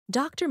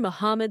Dr.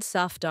 Mohammed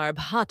Safdar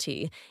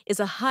Bhatti is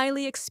a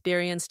highly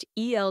experienced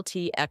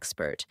ELT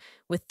expert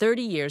with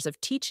 30 years of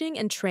teaching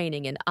and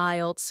training in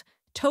IELTS,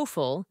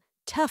 TOEFL,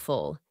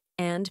 TEFL,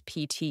 and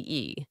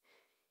PTE.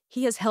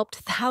 He has helped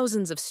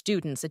thousands of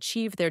students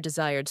achieve their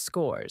desired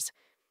scores.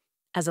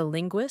 As a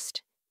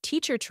linguist,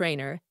 teacher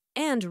trainer,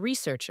 and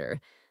researcher,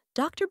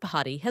 Dr.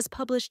 Bhatti has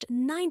published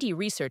 90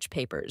 research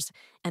papers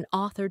and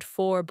authored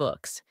 4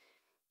 books.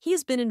 He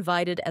has been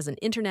invited as an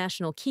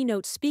international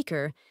keynote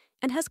speaker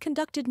and has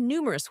conducted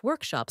numerous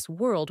workshops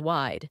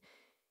worldwide.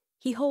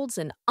 He holds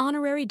an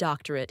honorary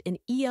doctorate in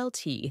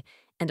ELT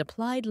and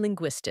applied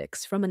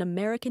linguistics from an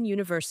American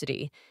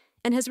university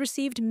and has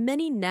received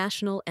many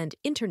national and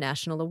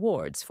international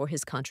awards for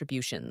his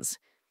contributions.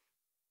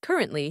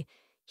 Currently,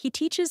 he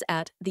teaches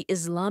at the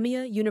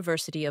Islamia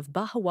University of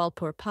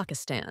Bahawalpur,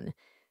 Pakistan.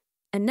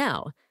 And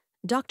now,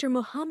 Dr.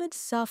 Mohammed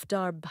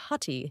Safdar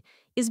Bhatti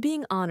is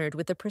being honored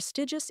with the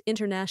prestigious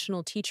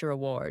International Teacher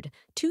Award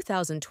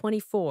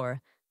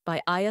 2024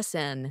 by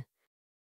ISN.